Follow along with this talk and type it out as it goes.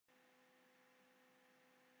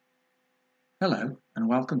Hello and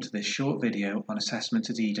welcome to this short video on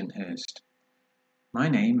assessment at Edenhurst. My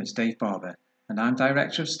name is Dave Barber and I'm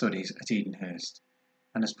Director of Studies at Edenhurst,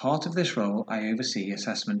 and as part of this role I oversee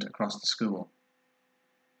assessment across the school.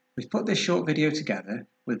 We've put this short video together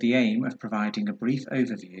with the aim of providing a brief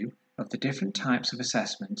overview of the different types of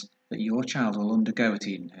assessment that your child will undergo at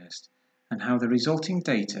Edenhurst and how the resulting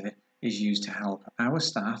data is used to help our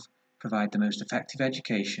staff provide the most effective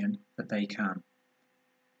education that they can.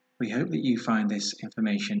 We hope that you find this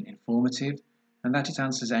information informative and that it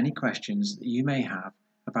answers any questions that you may have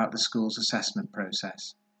about the school's assessment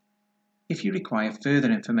process. If you require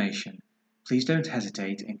further information, please don't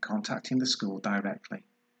hesitate in contacting the school directly.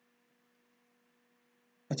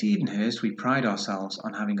 At Edenhurst, we pride ourselves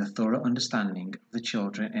on having a thorough understanding of the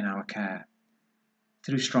children in our care.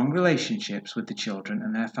 Through strong relationships with the children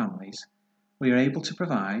and their families, we are able to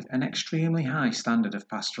provide an extremely high standard of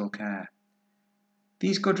pastoral care.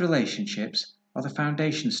 These good relationships are the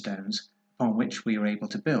foundation stones upon which we are able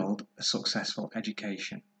to build a successful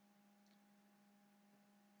education.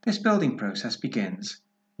 This building process begins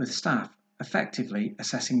with staff effectively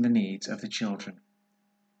assessing the needs of the children.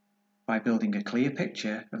 By building a clear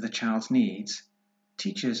picture of the child's needs,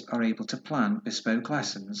 teachers are able to plan bespoke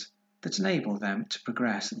lessons that enable them to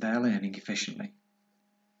progress their learning efficiently.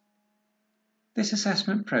 This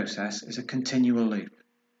assessment process is a continual loop,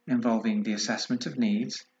 involving the assessment of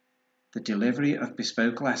needs, the delivery of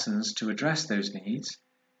bespoke lessons to address those needs,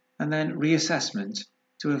 and then reassessment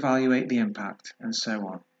to evaluate the impact, and so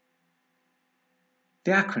on.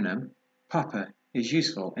 The acronym POPPER is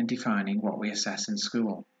useful in defining what we assess in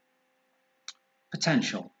school.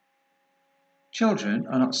 Potential. Children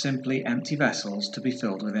are not simply empty vessels to be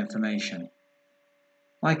filled with information.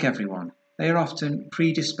 Like everyone, they are often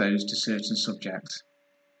predisposed to certain subjects.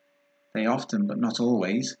 They often, but not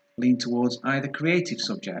always, lean towards either creative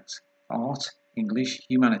subjects, art, English,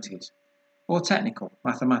 humanities, or technical,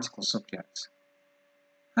 mathematical subjects.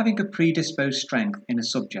 Having a predisposed strength in a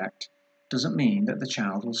subject doesn't mean that the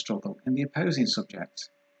child will struggle in the opposing subjects.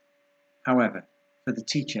 However, for the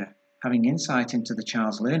teacher, having insight into the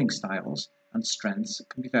child's learning styles and strengths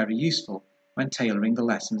can be very useful when tailoring the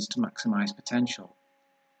lessons to maximise potential.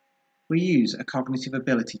 We use a cognitive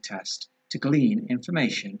ability test to glean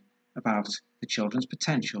information about the children's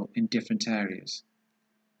potential in different areas.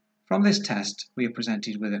 From this test, we are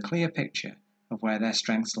presented with a clear picture of where their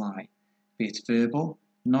strengths lie, be it verbal,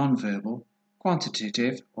 non-verbal,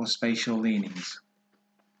 quantitative or spatial leanings.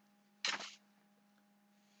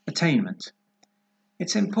 Attainment.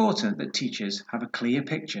 It's important that teachers have a clear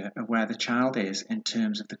picture of where the child is in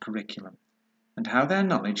terms of the curriculum and how their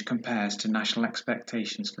knowledge compares to national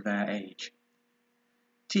expectations for their age.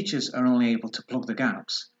 Teachers are only able to plug the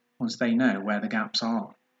gaps once they know where the gaps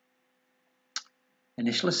are.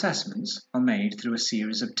 Initial assessments are made through a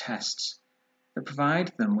series of tests that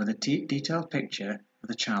provide them with a detailed picture of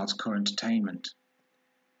the child's current attainment.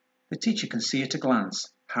 The teacher can see at a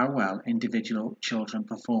glance how well individual children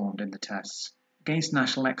performed in the tests against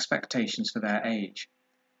national expectations for their age.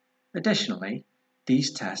 Additionally,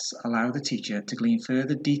 these tests allow the teacher to glean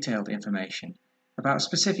further detailed information about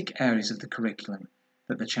specific areas of the curriculum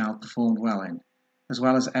that the child performed well in, as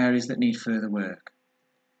well as areas that need further work.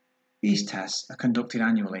 These tests are conducted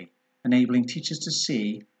annually, enabling teachers to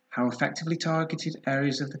see how effectively targeted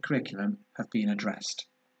areas of the curriculum have been addressed.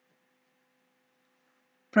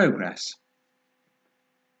 Progress.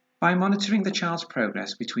 By monitoring the child's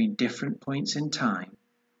progress between different points in time,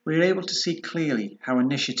 we are able to see clearly how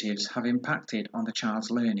initiatives have impacted on the child's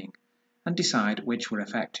learning and decide which were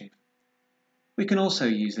effective. We can also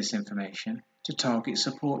use this information to target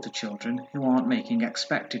support to children who aren't making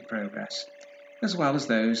expected progress, as well as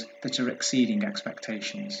those that are exceeding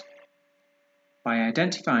expectations. By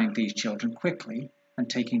identifying these children quickly and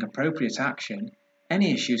taking appropriate action,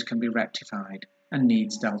 any issues can be rectified and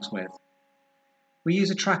needs dealt with. We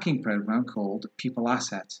use a tracking program called Pupil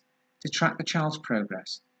Asset to track the child's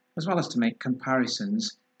progress, as well as to make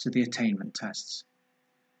comparisons to the attainment tests.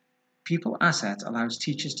 Pupil Asset allows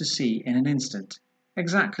teachers to see in an instant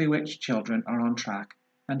exactly which children are on track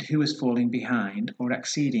and who is falling behind or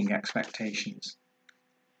exceeding expectations.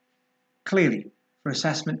 Clearly, for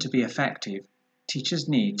assessment to be effective, teachers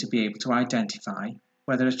need to be able to identify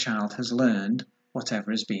whether a child has learned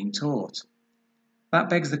whatever is being taught. That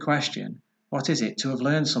begs the question, what is it to have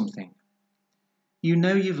learned something? You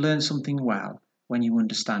know you've learned something well when you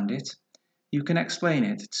understand it. You can explain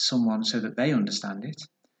it to someone so that they understand it.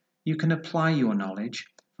 You can apply your knowledge,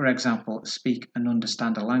 for example, speak and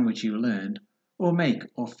understand a language you learned, or make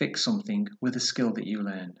or fix something with a skill that you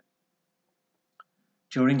learned.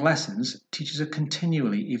 During lessons, teachers are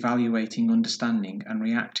continually evaluating understanding and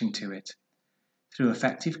reacting to it. Through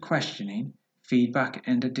effective questioning, feedback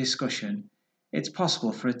and a discussion, it's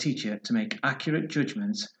possible for a teacher to make accurate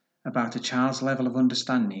judgments about a child's level of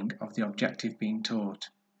understanding of the objective being taught.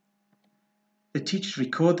 The teachers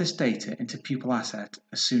record this data into Pupil Asset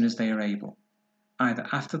as soon as they are able, either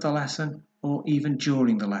after the lesson or even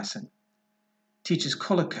during the lesson. Teachers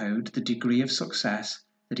colour code the degree of success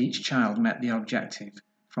that each child met the objective,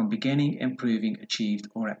 from beginning, improving, achieved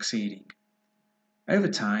or exceeding. Over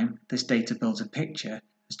time, this data builds a picture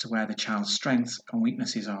as to where the child's strengths and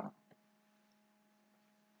weaknesses are.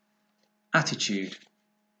 Attitude.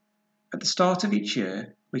 At the start of each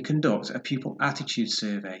year, we conduct a pupil attitude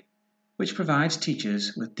survey, which provides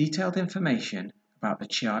teachers with detailed information about the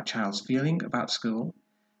child's feeling about school,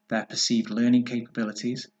 their perceived learning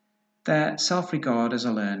capabilities, their self-regard as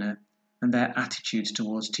a learner, and their attitudes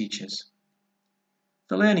towards teachers.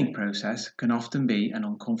 The learning process can often be an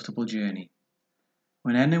uncomfortable journey.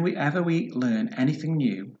 Whenever we learn anything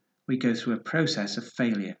new, we go through a process of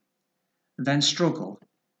failure, then struggle,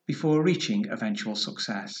 before reaching eventual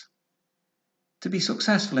success. To be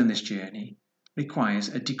successful in this journey requires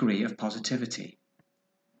a degree of positivity.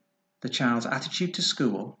 The child's attitude to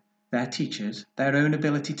school, their teachers, their own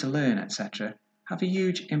ability to learn, etc., have a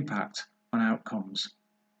huge impact on outcomes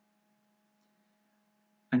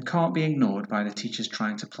and can't be ignored by the teachers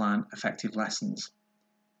trying to plan effective lessons.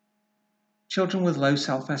 Children with low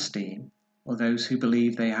self-esteem, or those who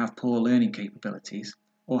believe they have poor learning capabilities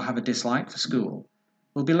or have a dislike for school,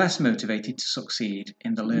 will be less motivated to succeed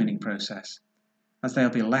in the learning process, as they'll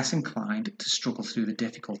be less inclined to struggle through the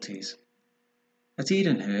difficulties. At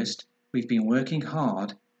Edenhurst, we've been working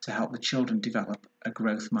hard to help the children develop a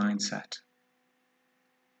growth mindset.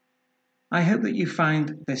 I hope that you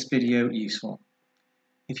find this video useful.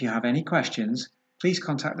 If you have any questions, please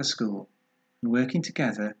contact the school, and working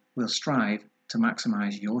together, we'll strive to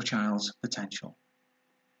maximise your child's potential.